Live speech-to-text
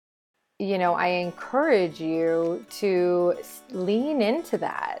I encourage you to lean into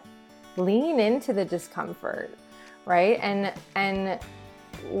that, lean into the discomfort, right? And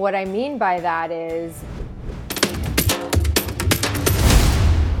what I mean by that is,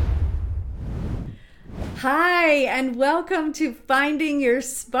 hi, and welcome to Finding Your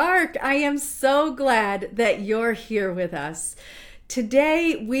Spark. I am so glad that you're here with us.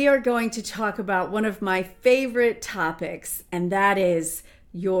 Today, we are going to talk about one of my favorite topics, and that is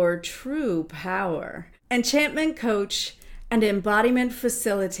your true power. Enchantment coach and embodiment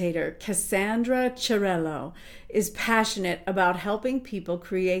facilitator Cassandra Chiarello is passionate about helping people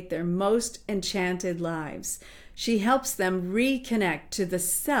create their most enchanted lives. She helps them reconnect to the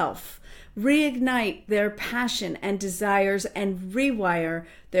self, reignite their passion and desires, and rewire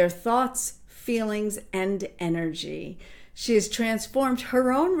their thoughts, feelings, and energy. She has transformed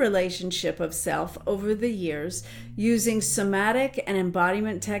her own relationship of self over the years using somatic and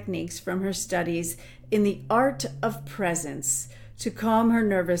embodiment techniques from her studies in the art of presence to calm her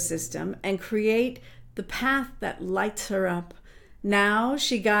nervous system and create the path that lights her up. Now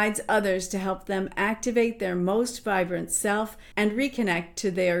she guides others to help them activate their most vibrant self and reconnect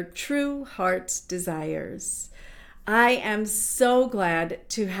to their true heart's desires. I am so glad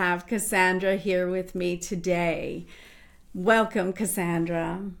to have Cassandra here with me today. Welcome,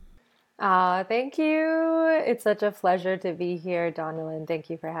 Cassandra. thank you. It's such a pleasure to be here, Donalyn. Thank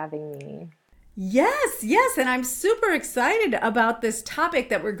you for having me. Yes, and I'm super excited about this topic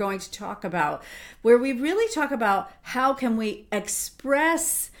that we're going to talk about, where we really talk about how can we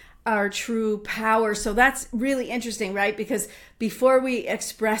express our true power. So that's really interesting, right? Because before we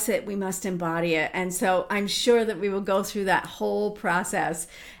express it, we must embody it. And so I'm sure that we will go through that whole process.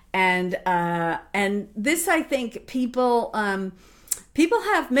 And this, I think, people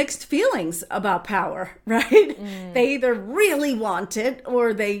have mixed feelings about power, right? They either really want it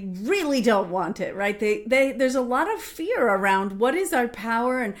or they really don't want it, right? There's a lot of fear around what is our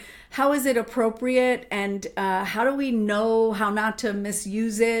power and how is it appropriate, and how do we know how not to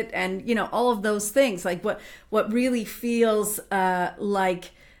misuse it, and all of those things, like what really feels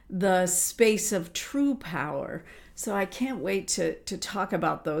like the space of true power. So I can't wait to talk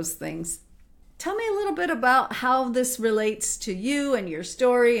about those things. Tell me a little bit about how this relates to you and your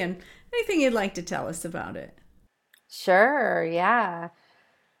story, and anything you'd like to tell us about it. Sure, yeah.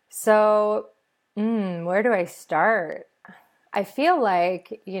 So, where do I start? I feel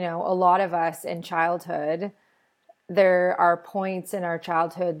like, a lot of us in childhood, there are points in our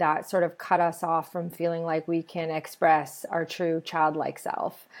childhood that sort of cut us off from feeling like we can express our true childlike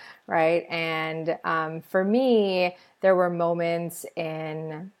self, right? And for me, there were moments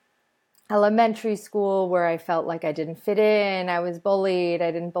in elementary school where I felt like I didn't fit in, I was bullied,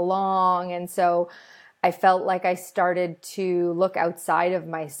 I didn't belong. And so I felt like I started to look outside of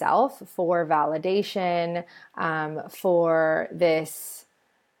myself for validation, for this,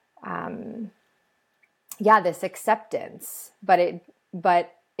 this acceptance. But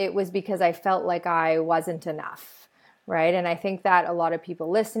it was because I felt like I wasn't enough, right? And I think that a lot of people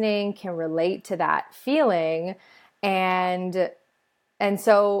listening can relate to that feeling. And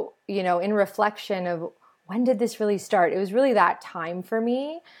so, in reflection of when did this really start? It was really that time for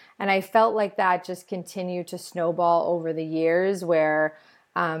me. And I felt like that just continued to snowball over the years where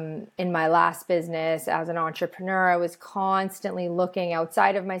in my last business as an entrepreneur, I was constantly looking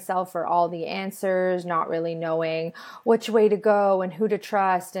outside of myself for all the answers, not really knowing which way to go and who to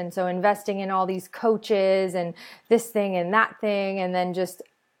trust. And so investing in all these coaches and this thing and that thing, and then just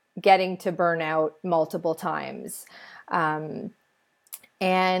getting to burnout multiple times.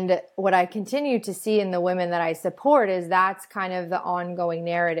 And what I continue to see in the women that I support is that's kind of the ongoing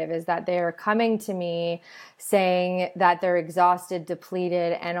narrative, is that they're coming to me saying that they're exhausted,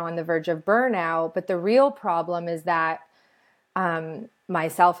 depleted, and on the verge of burnout. But the real problem is that,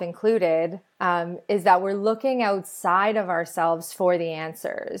 myself included, is that we're looking outside of ourselves for the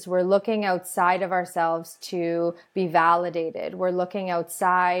answers. We're looking outside of ourselves to be validated. We're looking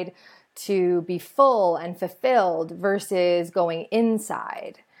outside to be full and fulfilled versus going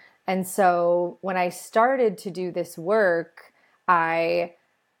inside. And so when I started to do this work, I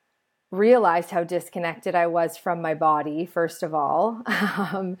realized how disconnected I was from my body, first of all.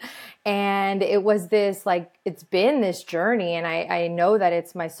 And it was this, it's been this journey. And I know that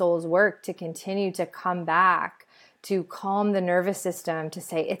it's my soul's work to continue to come back, to calm the nervous system, to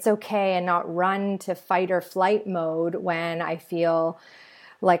say it's okay and not run to fight or flight mode when I feel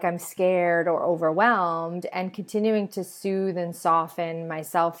like I'm scared or overwhelmed, and continuing to soothe and soften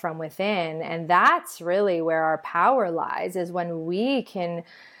myself from within. And that's really where our power lies, is when we can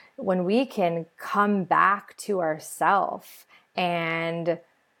come back to ourself and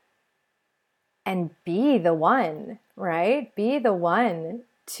and be the one, right? Be the one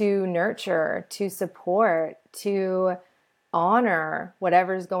to nurture, to support, to honor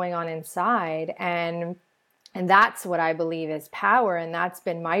whatever's going on inside. And that's what I believe is power. And that's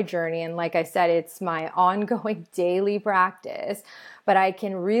been my journey. And like I said, it's my ongoing daily practice. But I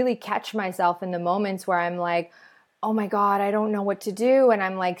can really catch myself in the moments where I'm like, oh my God, I don't know what to do. And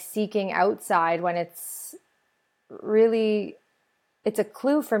I'm like seeking outside, when it's really, it's a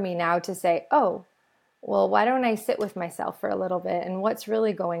clue for me now to say, oh, well, why don't I sit with myself for a little bit, and what's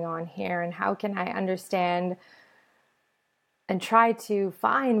really going on here, and how can I understand and try to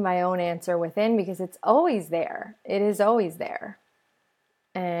find my own answer within, because it's always there. It is always there.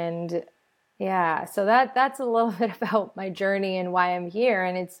 And yeah, so that's a little bit about my journey and why I'm here.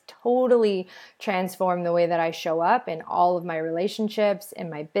 And it's totally transformed the way that I show up in all of my relationships, in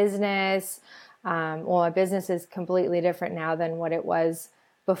my business. Well, my business is completely different now than what it was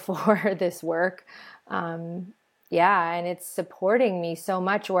before this work. Yeah, and it's supporting me so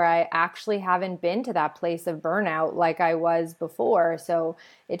much, where I actually haven't been to that place of burnout like I was before. So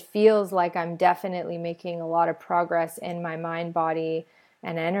it feels like I'm definitely making a lot of progress in my mind, body,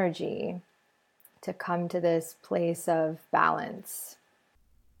 and energy to come to this place of balance.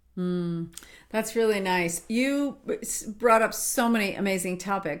 That's really nice. You brought up so many amazing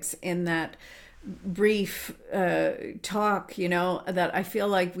topics in that brief talk, that I feel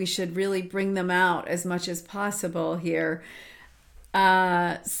like we should really bring them out as much as possible here.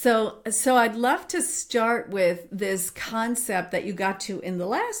 So I'd love to start with this concept that you got to in the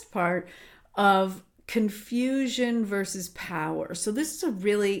last part of confusion versus power. So this is a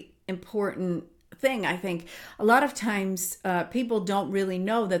really important thing. I think a lot of times people don't really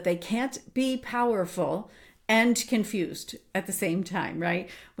know that they can't be powerful and confused at the same time, right?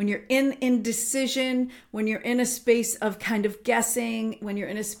 When you're in indecision, when you're in a space of kind of guessing, when you're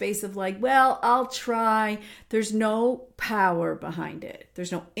in a space of like, well, I'll try, there's no power behind it.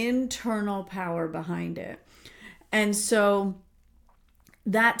 There's no internal power behind it. And so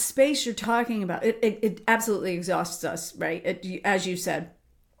that space you're talking about, it absolutely exhausts us, right? As you said,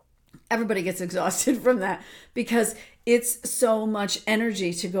 everybody gets exhausted from that, because it's so much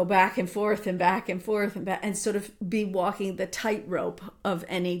energy to go back and forth and back and forth and back, and sort of be walking the tightrope of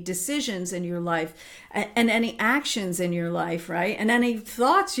any decisions in your life and any actions in your life, right? And any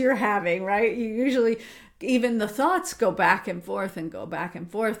thoughts you're having, right? You usually, even the thoughts go back and forth and go back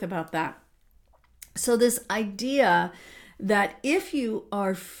and forth about that. So this idea that if you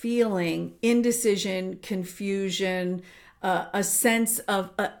are feeling indecision, confusion, a sense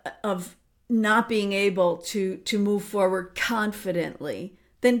of not being able to move forward confidently,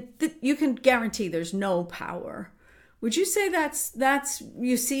 then you can guarantee there's no power. Would you say that's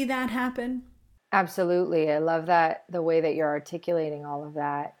you see that happen? Absolutely. I love that, the way that you're articulating all of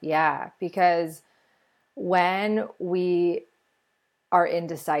that. Yeah, because when we are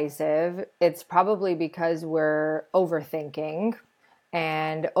indecisive, it's probably because we're overthinking.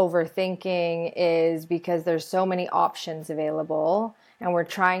 And overthinking is because there's so many options available, and we're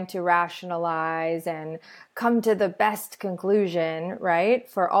trying to rationalize and come to the best conclusion, right,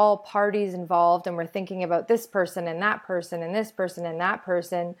 for all parties involved. And we're thinking about this person and that person and this person and that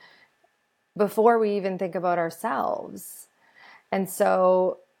person before we even think about ourselves. And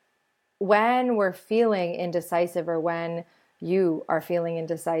so when we're feeling indecisive, or when you are feeling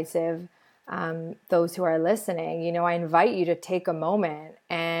indecisive, those who are listening, I invite you to take a moment.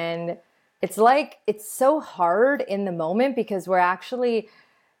 And it's so hard in the moment, because we're actually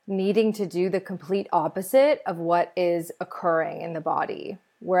needing to do the complete opposite of what is occurring in the body.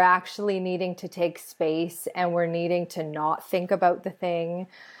 We're actually needing to take space, and we're needing to not think about the thing.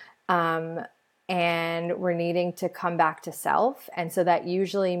 And we're needing to come back to self. And so that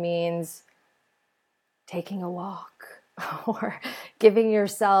usually means taking a walk, or giving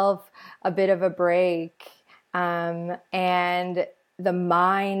yourself a bit of a break. And the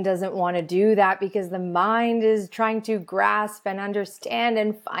mind doesn't want to do that, because the mind is trying to grasp and understand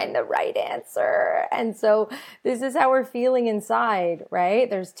and find the right answer. And so this is how we're feeling inside, right?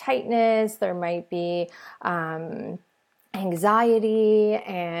 There's tightness, there might be anxiety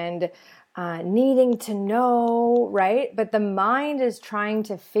and needing to know, right? But the mind is trying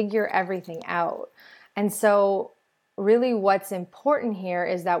to figure everything out. And so really what's important here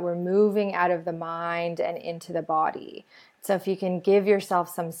is that we're moving out of the mind and into the body. So if you can give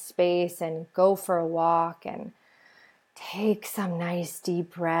yourself some space and go for a walk and take some nice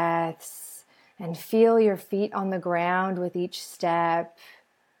deep breaths and feel your feet on the ground with each step,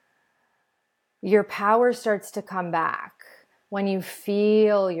 your power starts to come back when you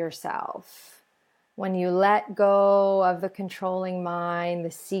feel yourself. when you let go of the controlling mind,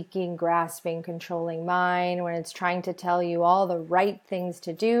 the seeking, grasping, controlling mind, when it's trying to tell you all the right things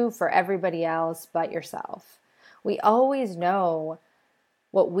to do for everybody else but yourself. We always know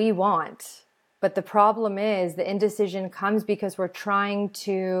what we want, but the problem is the indecision comes because we're trying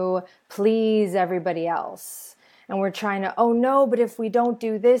to please everybody else. And we're trying to, oh no, but if we don't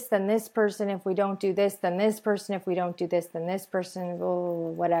do this, then this person, if we don't do this, then this person, if we don't do this, then this person,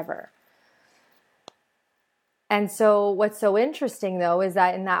 oh, whatever. And so what's so interesting though is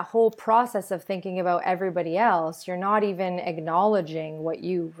that in that whole process of thinking about everybody else, you're not even acknowledging what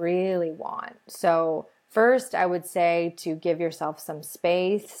you really want. So first, I would say to give yourself some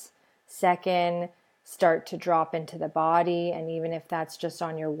space. Second, start to drop into the body. And even if that's just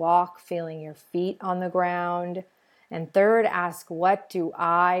on your walk, feeling your feet on the ground. And third, ask, what do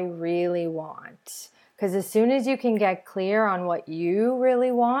I really want? Because as soon as you can get clear on what you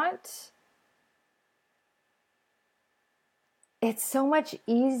really want, it's so much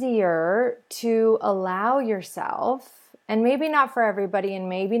easier to allow yourself, and maybe not for everybody, and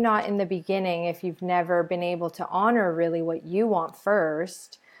maybe not in the beginning if you've never been able to honor really what you want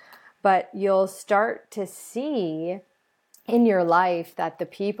first, but you'll start to see in your life that the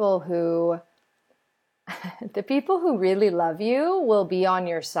people who really love you will be on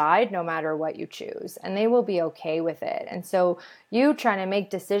your side no matter what you choose, and they will be okay with it. And so you trying to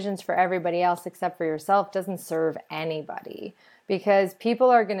make decisions for everybody else except for yourself doesn't serve anybody, because people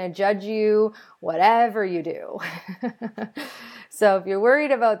are going to judge you whatever you do. So if you're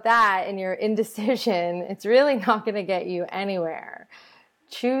worried about that and your indecision, it's really not going to get you anywhere.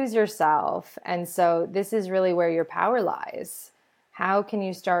 Choose yourself. And so this is really where your power lies. How can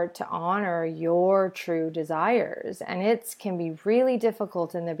you start to honor your true desires? And it can be really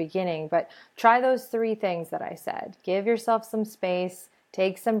difficult in the beginning, but try those 3 things that I said. Give yourself some space,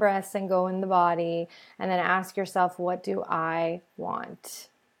 take some breaths and go in the body, and then ask yourself, what do I want?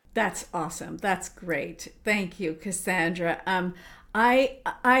 That's awesome. That's great. Thank you, Cassandra.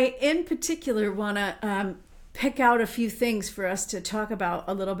 I in particular want to pick out a few things for us to talk about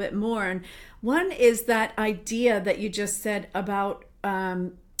a little bit more. And one is that idea that you just said about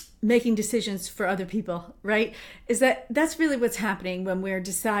making decisions for other people, right? That's really what's happening when we're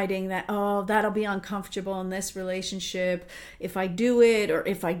deciding that, oh, that'll be uncomfortable in this relationship. If I do it, or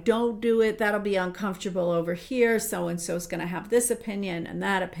if I don't do it, that'll be uncomfortable over here. So-and-so is going to have this opinion and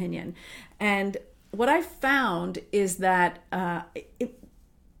that opinion. And what I found is that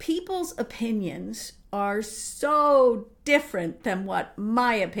people's opinions are so different than what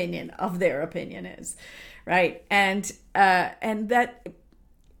my opinion of their opinion is, right? And that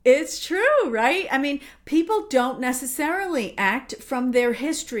it's true, right? I mean, people don't necessarily act from their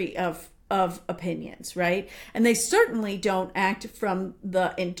history of opinions, right? And they certainly don't act from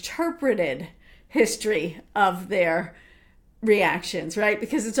the interpreted history of their reactions, right?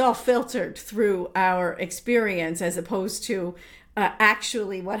 Because it's all filtered through our experience as opposed to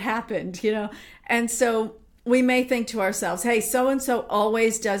actually what happened, you know? And so we may think to ourselves, hey, so-and-so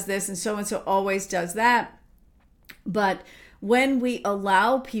always does this and so-and-so always does that. But when we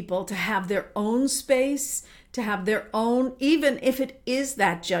allow people to have their own space, to have their own, even if it is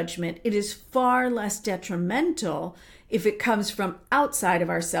that judgment, it is far less detrimental if it comes from outside of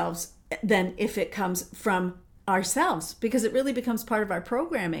ourselves than if it comes from ourselves, because it really becomes part of our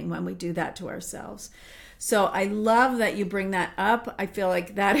programming when we do that to ourselves. So I love that you bring that up. I feel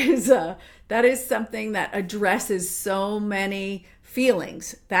like that is something that addresses so many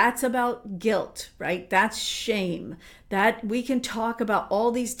feelings. That's about guilt, right? That's shame. That we can talk about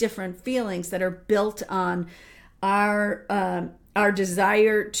all these different feelings that are built on our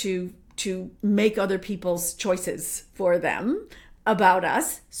desire to make other people's choices for them about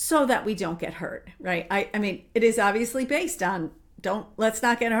us so that we don't get hurt, right? I mean, it is obviously based on let's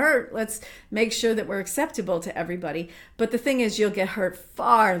not get hurt. Let's make sure that we're acceptable to everybody. But the thing is, you'll get hurt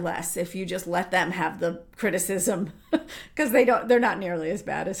far less if you just let them have the criticism, because they're not nearly as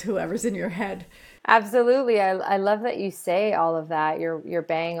bad as whoever's in your head. Absolutely. I love that you say all of that. You're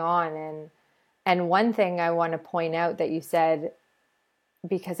bang on. And one thing I want to point out that you said,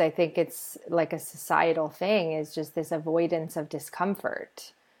 because I think it's like a societal thing, is just this avoidance of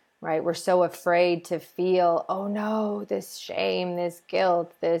discomfort. Right? We're so afraid to feel, oh no, this shame, this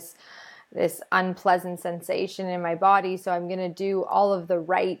guilt, this unpleasant sensation in my body. So I'm going to do all of the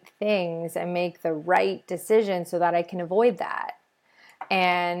right things and make the right decision so that I can avoid that.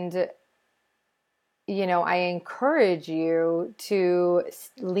 And, you know, I encourage you to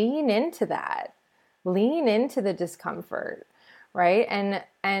lean into that, lean into the discomfort, right?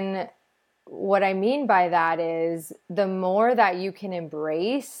 And what I mean by that is the more that you can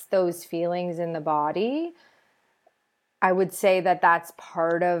embrace those feelings in the body, I would say that that's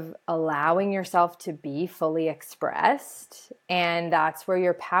part of allowing yourself to be fully expressed. And that's where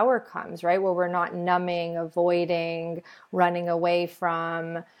your power comes, right? Where we're not numbing, avoiding, running away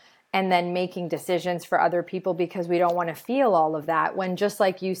from, and then making decisions for other people because we don't want to feel all of that. When, just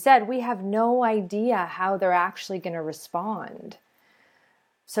like you said, we have no idea how they're actually going to respond.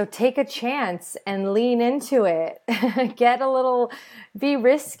 So take a chance and lean into it. Be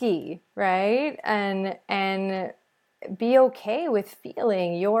risky, right? And be okay with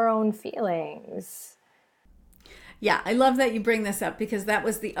feeling your own feelings. Yeah, I love that you bring this up because that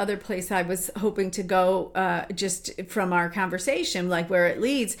was the other place I was hoping to go just from our conversation, like where it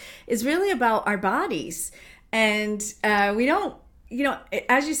leads, is really about our bodies. And we don't,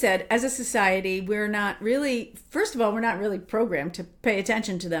 as you said, as a society, we're not really, first of all, we're not really programmed to pay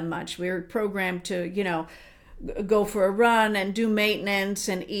attention to them much. We're programmed to, go for a run and do maintenance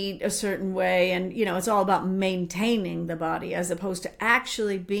and eat a certain way. And, it's all about maintaining the body as opposed to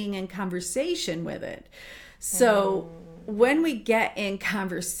actually being in conversation with it. So when we get in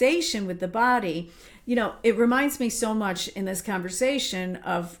conversation with the body, it reminds me so much in this conversation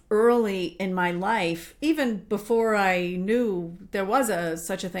of early in my life, even before I knew there was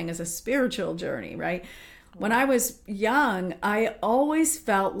such a thing as a spiritual journey, right? When I was young, I always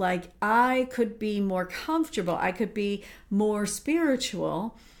felt like I could be more comfortable. I could be more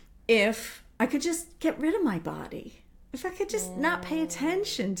spiritual if I could just get rid of my body. If I could just not pay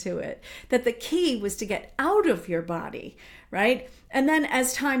attention to it. That the key was to get out of your body, right? And then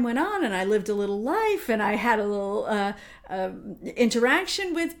as time went on and I lived a little life and I had a little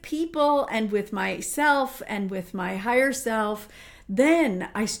interaction with people and with myself and with my higher self, then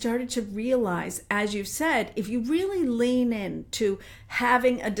I started to realize, as you said, if you really lean into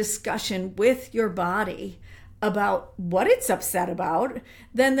having a discussion with your body about what it's upset about,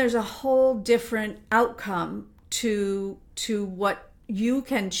 then there's a whole different outcome to what you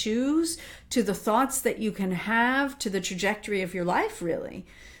can choose, to the thoughts that you can have, to the trajectory of your life, really.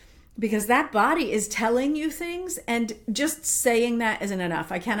 Because that body is telling you things, and just saying that isn't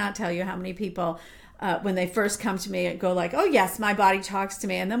enough. I cannot tell you how many people when they first come to me and go like, oh yes, my body talks to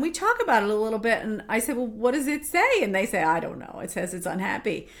me. And then we talk about it a little bit. And I say, well, what does it say? And they say, I don't know. It says it's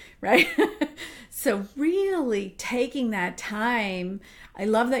unhappy, right? So really taking that time. I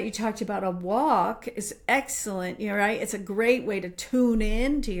love that you talked about a walk is excellent. You're right. It's a great way to tune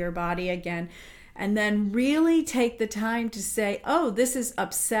in to your body again. And then really take the time to say, oh, this is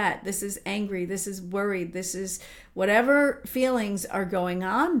upset. This is angry. This is worried. This is whatever feelings are going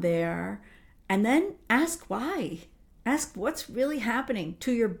on there. And then ask why. Ask what's really happening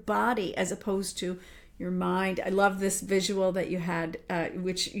to your body as opposed to your mind. I love this visual that you had,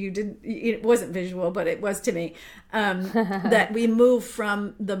 which you didn't, it wasn't visual, but it was to me, that we move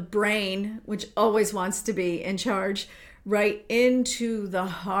from the brain, which always wants to be in charge, right into the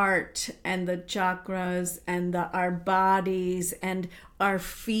heart and the chakras and our bodies and our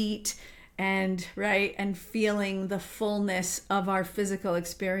feet and feeling the fullness of our physical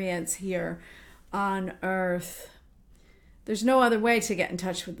experience here on earth. There's no other way to get in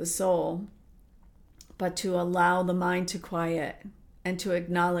touch with the soul but to allow the mind to quiet and to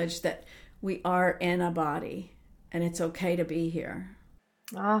acknowledge that we are in a body and it's okay to be here.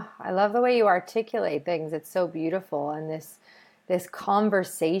 Oh, I love the way you articulate things. It's so beautiful. And this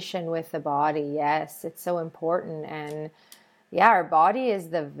conversation with the body, yes, it's so important. And yeah, our body is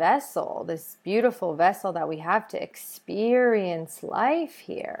the vessel, this beautiful vessel that we have to experience life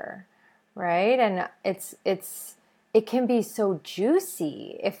here, right? And it can be so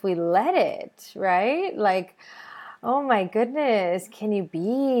juicy if we let it, right? Like, oh my goodness, can you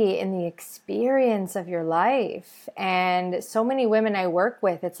be in the experience of your life? And so many women I work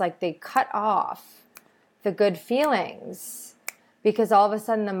with, it's like they cut off the good feelings because all of a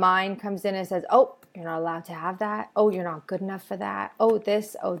sudden the mind comes in and says, oh, you're not allowed to have that. Oh, you're not good enough for that. Oh,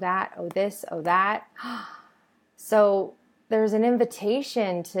 this, oh, that, oh, this, oh, that. So there's an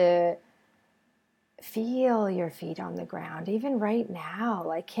invitation to feel your feet on the ground, even right now.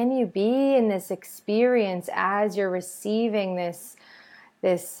 Like, can you be in this experience as you're receiving this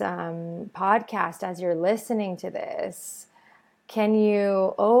podcast, as you're listening to this? Can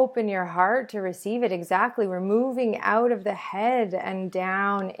you open your heart to receive it? Exactly. We're moving out of the head and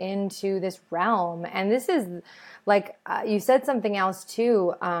down into this realm. And this is like, you said something else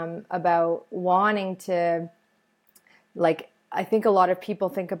too, about wanting to, like, I think a lot of people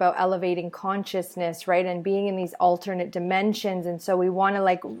think about elevating consciousness, right? And being in these alternate dimensions. And so we want to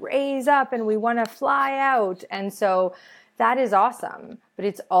like raise up and we want to fly out. And so that is awesome. But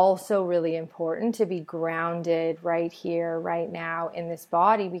it's also really important to be grounded right here, right now in this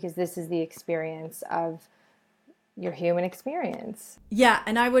body, because this is the experience of your human experience. Yeah.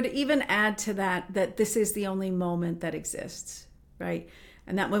 And I would even add to that, that this is the only moment that exists, right?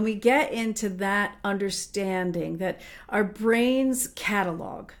 And that when we get into that understanding that our brains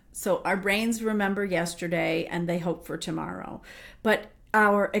catalog, so our brains remember yesterday and they hope for tomorrow, but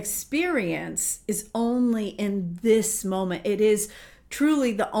our experience is only in this moment. It is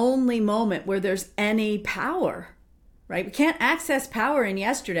truly the only moment where there's any power, right? We can't access power in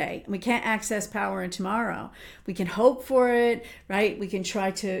yesterday, and we can't access power in tomorrow. We can hope for it, right? We can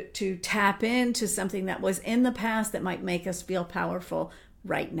try to tap into something that was in the past that might make us feel powerful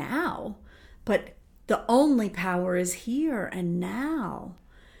right now. But the only power is here and now.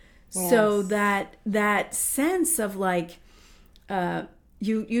 Yes. So that sense of like,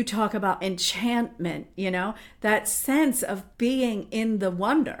 you talk about enchantment, that sense of being in the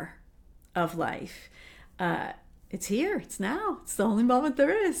wonder of life. It's here, it's now, it's the only moment there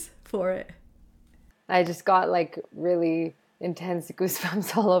is for it. I just got like really intense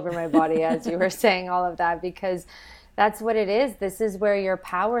goosebumps all over my body as you were saying all of that, because that's what it is. This is where your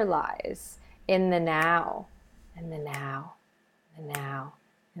power lies, in the now, and the now, and the now,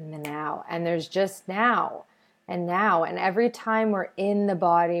 and the now. And there's just now and now. And every time we're in the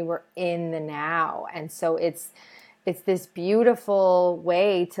body, we're in the now. And so it's this beautiful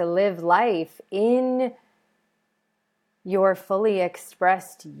way to live life in your fully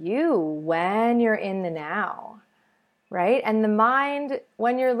expressed you when you're in the now, right? And the mind,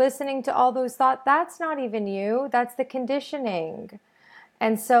 when you're listening to all those thoughts, that's not even you, that's the conditioning.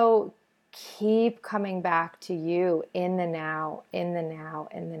 And so keep coming back to you in the now, in the now,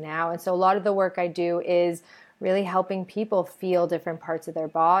 in the now. And so a lot of the work I do is really helping people feel different parts of their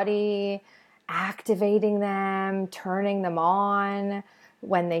body, activating them, turning them on.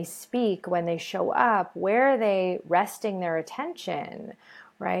 When they speak, when they show up, where are they resting their attention,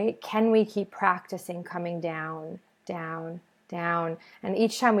 right? Can we keep practicing coming down, down, down? And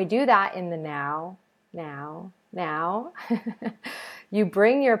each time we do that in the now, you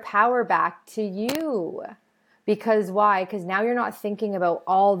bring your power back to you. Because why? Because now you're not thinking about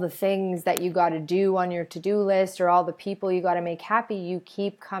all the things that you got to do on your to-do list or all the people you got to make happy. You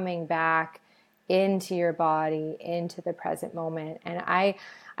keep coming back into your body, into the present moment. And I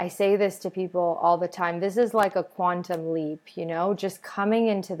say this to people all the time. This is like a quantum leap, just coming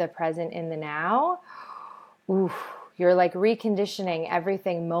into the present in the now. Ooh, you're like reconditioning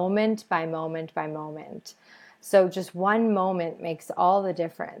everything moment by moment by moment. So just one moment makes all the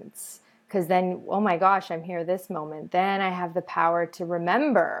difference. Because then, oh my gosh, I'm here this moment. Then I have the power to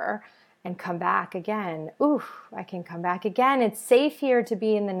remember and come back again. Ooh, I can come back again. It's safe here to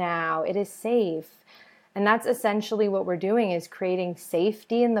be in the now. It is safe. And that's essentially what we're doing, is creating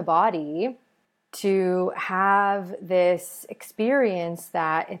safety in the body to have this experience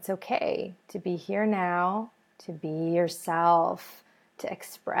that it's okay to be here now, to be yourself, to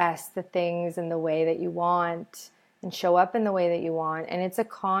express the things in the way that you want and show up in the way that you want. And it's a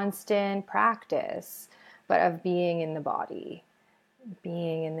constant practice, but of being in the body,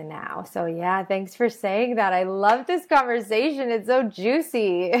 being in the now. So yeah, thanks for saying that. I love this conversation. It's so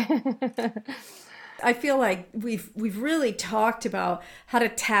juicy. I feel like we've really talked about how to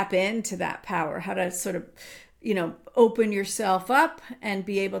tap into that power, how to sort of, open yourself up and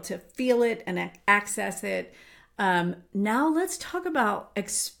be able to feel it and access it. Now let's talk about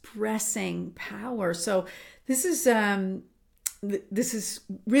expressing power. So this is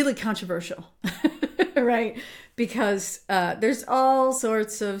really controversial, right? Because there's all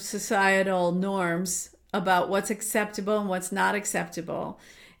sorts of societal norms about what's acceptable and what's not acceptable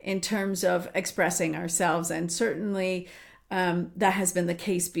in terms of expressing ourselves. And certainly that has been the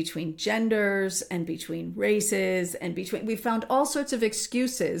case between genders and between races and we found all sorts of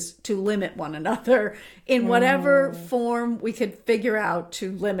excuses to limit one another in whatever form we could figure out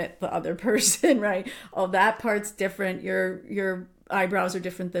to limit the other person, right? Oh, that part's different. Your eyebrows are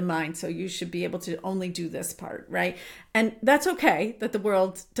different than mine, so you should be able to only do this part, right? And that's okay that the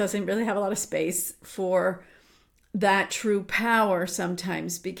world doesn't really have a lot of space for that true power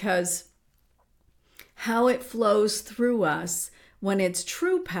sometimes, because how it flows through us when it's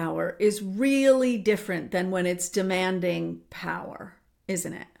true power is really different than when it's demanding power,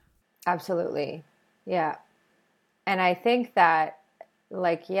 isn't it? Absolutely. Yeah. And I think that,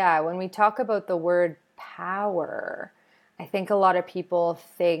 when we talk about the word power, I think a lot of people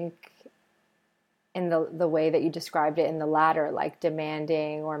think in the way that you described it in the latter, like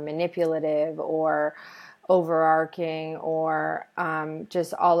demanding or manipulative or overarching or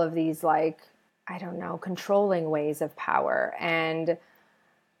just all of these I don't know, controlling ways of power. And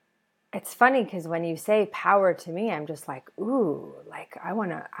it's funny because when you say power to me, I'm just like, ooh, like I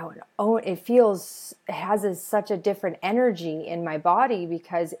want to own. It has such a different energy in my body,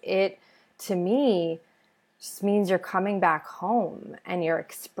 because it, to me, just means you're coming back home and you're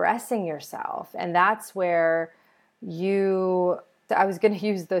expressing yourself. And that's where I was going to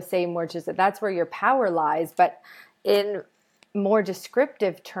use the same words, just that's where your power lies. But in more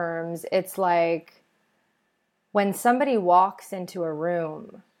descriptive terms, it's like when somebody walks into a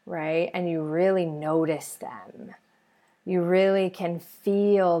room, right? And you really notice them. You really can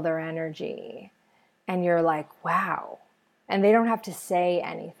feel their energy. And you're like, wow. And they don't have to say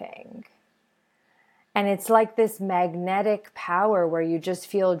anything. And it's like this magnetic power where you just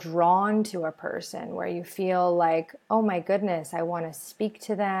feel drawn to a person, where you feel like, oh my goodness, I want to speak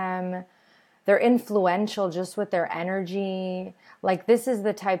to them. They're influential just with their energy. Like, this is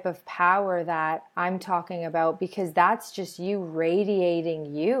the type of power that I'm talking about, because that's just you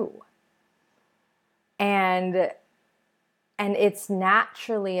radiating you. And it's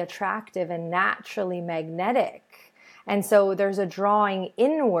naturally attractive and naturally magnetic. And so there's a drawing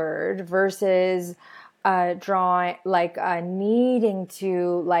inward versus a drawing, like a needing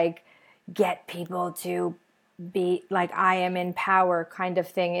to like get people to be like, I am in power kind of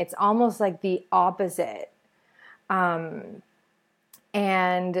thing. It's almost like the opposite. And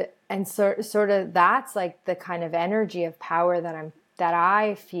sort of that's like the kind of energy of power that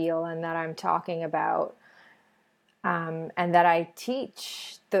I feel and that I'm talking about. And that I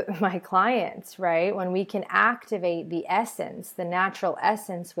teach my clients, right? When we can activate the essence, the natural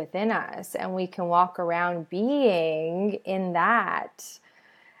essence within us, and we can walk around being in that,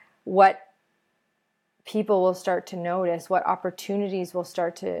 what people will start to notice, what opportunities will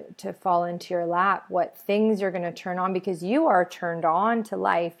start to fall into your lap, what things you're going to turn on, because you are turned on to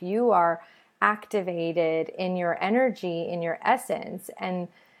life. You are activated in your energy, in your essence. And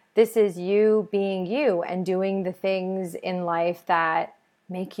this is you being you and doing the things in life that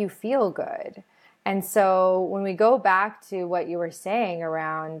make you feel good. And so when we go back to what you were saying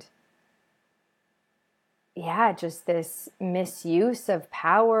around, just this misuse of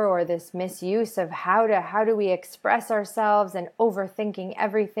power, or this misuse of how do we express ourselves, and overthinking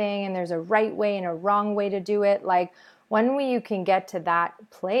everything, and there's a right way and a wrong way to do it. Like, when you can get to that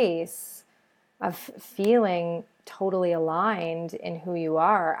place of feeling totally aligned in who you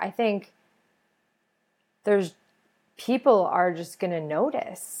are, I think people are just going to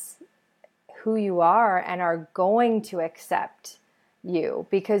notice who you are and are going to accept you,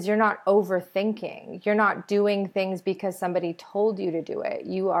 because you're not overthinking. You're not doing things because somebody told you to do it.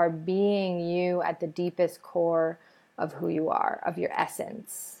 You are being you at the deepest core of who you are, of your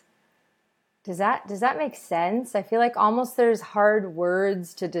essence. Does that make sense? I feel like almost there's hard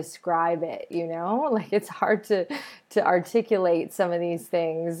words to describe it, like it's hard to articulate some of these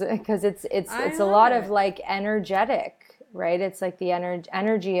things, because it's a lot of like energetic, right? It's like the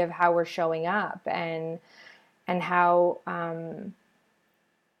energy of how we're showing up and how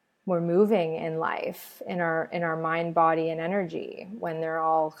we're moving in life, in our mind, body, and energy, when they're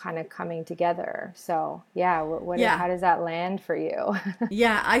all kind of coming together. So how does that land for you?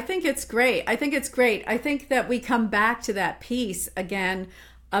 Yeah, I think it's great. I think that we come back to that piece again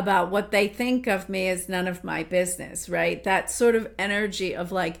about what they think of me is none of my business, right? That sort of energy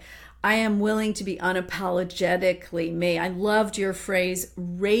of like, I am willing to be unapologetically me. I loved your phrase,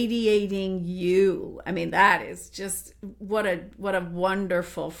 radiating you. I mean, that is just what a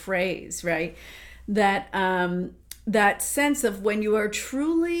wonderful phrase, right? That that sense of when you are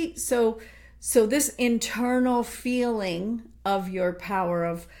truly so this internal feeling of your power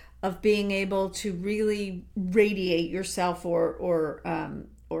of being able to really radiate yourself or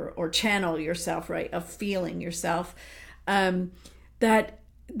channel yourself, right? Of feeling yourself,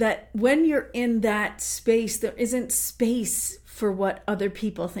 that when you're in that space, there isn't space for what other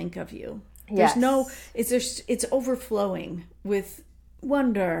people think of you. Yes. It's overflowing with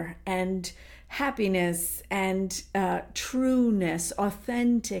wonder and happiness and trueness,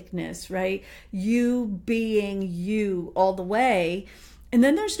 authenticness, right? You being you all the way. And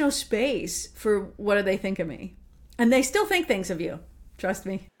then there's no space for what do they think of me? And they still think things of you. Trust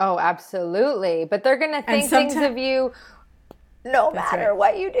me. Oh, absolutely. But they're going to think things of you no matter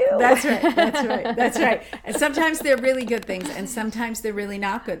what you do. That's right. And sometimes they're really good things, and sometimes they're really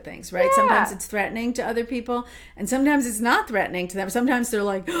not good things, right? Yeah. Sometimes it's threatening to other people, and sometimes it's not threatening to them. Sometimes they're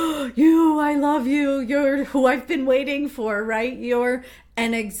like, oh, I love you. You're who I've been waiting for, right? You're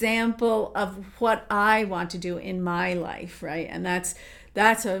an example of what I want to do in my life, right? And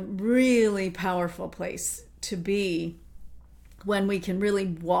that's a really powerful place to be when we can really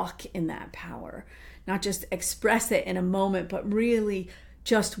walk in that power, not just express it in a moment, but really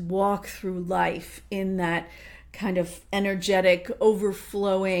just walk through life in that kind of energetic,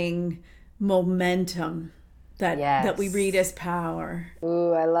 overflowing momentum that we read as power.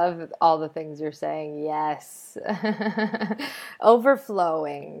 Ooh, I love all the things you're saying. Yes.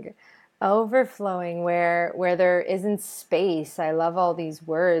 Overflowing where there isn't space. I love all these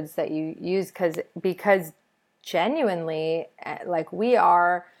words that you use because genuinely, like, we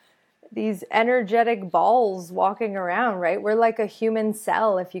are these energetic balls walking around, right? We're like a human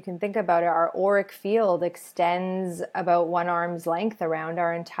cell. If you can think about it, our auric field extends about 1 arm's length around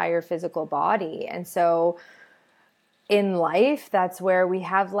our entire physical body. And so in life, that's where we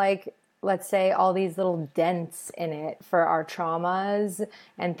have, like, let's say, all these little dents in it for our traumas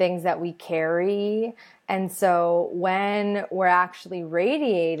and things that we carry. And so when we're actually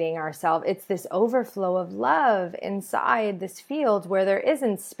radiating ourselves, it's this overflow of love inside this field where there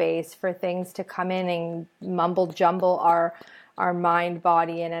isn't space for things to come in and mumble jumble our mind,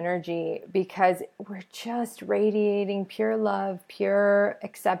 body, and energy, because we're just radiating pure love, pure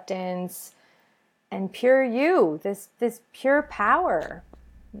acceptance, and pure you, this pure power.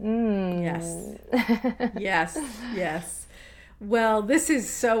 Yes. Yes. Well, this is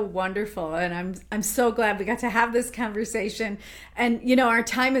so wonderful, and I'm so glad we got to have this conversation. And our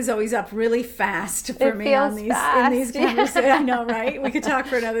time is always up really fast for me on these conversations. I know, right? We could talk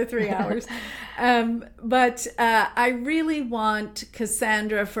for another 3 hours. But I really want,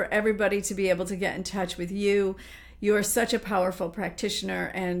 Cassandra, for everybody to be able to get in touch with you. You are such a powerful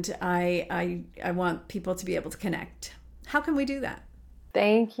practitioner, and I want people to be able to connect. How can we do that?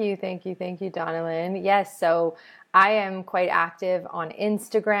 Thank you, Donalyn. Yes, so I am quite active on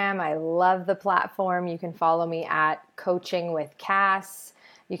Instagram. I love the platform. You can follow me at Coaching with Cass.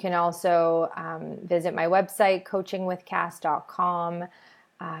 You can also visit my website, coachingwithcass.com.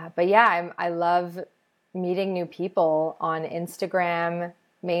 But yeah, I love meeting new people on Instagram,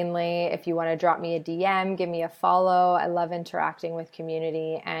 mainly. If you want to drop me a DM, give me a follow. I love interacting with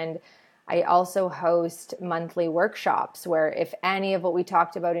community. And I also host monthly workshops where, if any of what we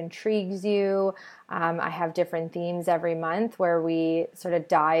talked about intrigues you, I have different themes every month where we sort of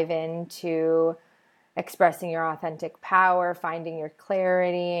dive into expressing your authentic power, finding your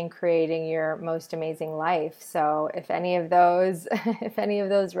clarity, and creating your most amazing life. So if any of those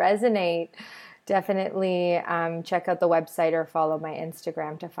resonate, definitely check out the website or follow my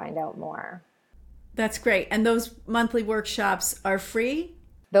Instagram to find out more. That's great. And those monthly workshops are free?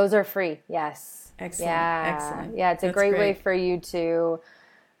 Those are free, yes. Excellent. Yeah. Excellent. Yeah, it's a great way for you to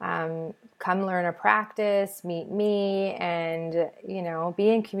come learn a practice, meet me, and, be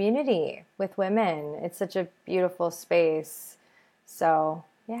in community with women. It's such a beautiful space. So,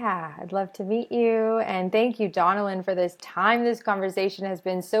 yeah, I'd love to meet you. And thank you, Donalyn, for this time. This conversation has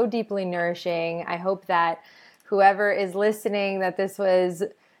been so deeply nourishing. I hope that whoever is listening, that this was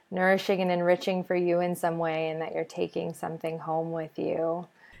nourishing and enriching for you in some way, and that you're taking something home with you.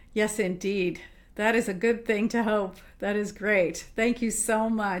 Yes, indeed. That is a good thing to hope. That is great. Thank you so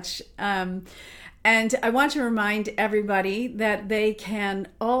much. And I want to remind everybody that they can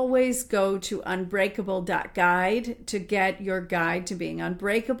always go to unbreakable.guide to get your guide to being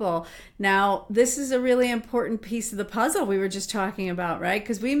unbreakable. Now, this is a really important piece of the puzzle we were just talking about, right?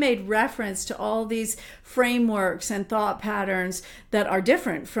 Because we made reference to all these frameworks and thought patterns that are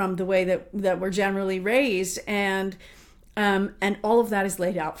different from the way that we're generally raised. And all of that is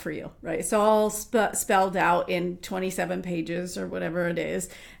laid out for you, right? It's all spelled out in 27 pages or whatever it is.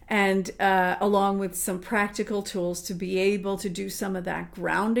 And along with some practical tools to be able to do some of that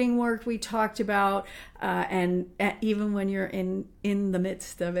grounding work we talked about. And even when you're in the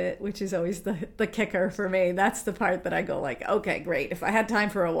midst of it, which is always the kicker for me, that's the part that I go like, okay, great. If I had time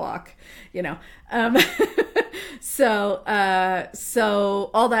for a walk, So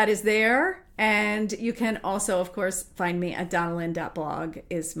all that is there. And you can also, of course, find me at donalyn.blog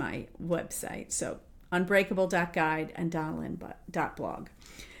is my website. So unbreakable.guide and donalyn.blog.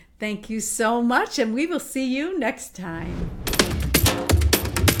 Thank you so much, and we will see you next time.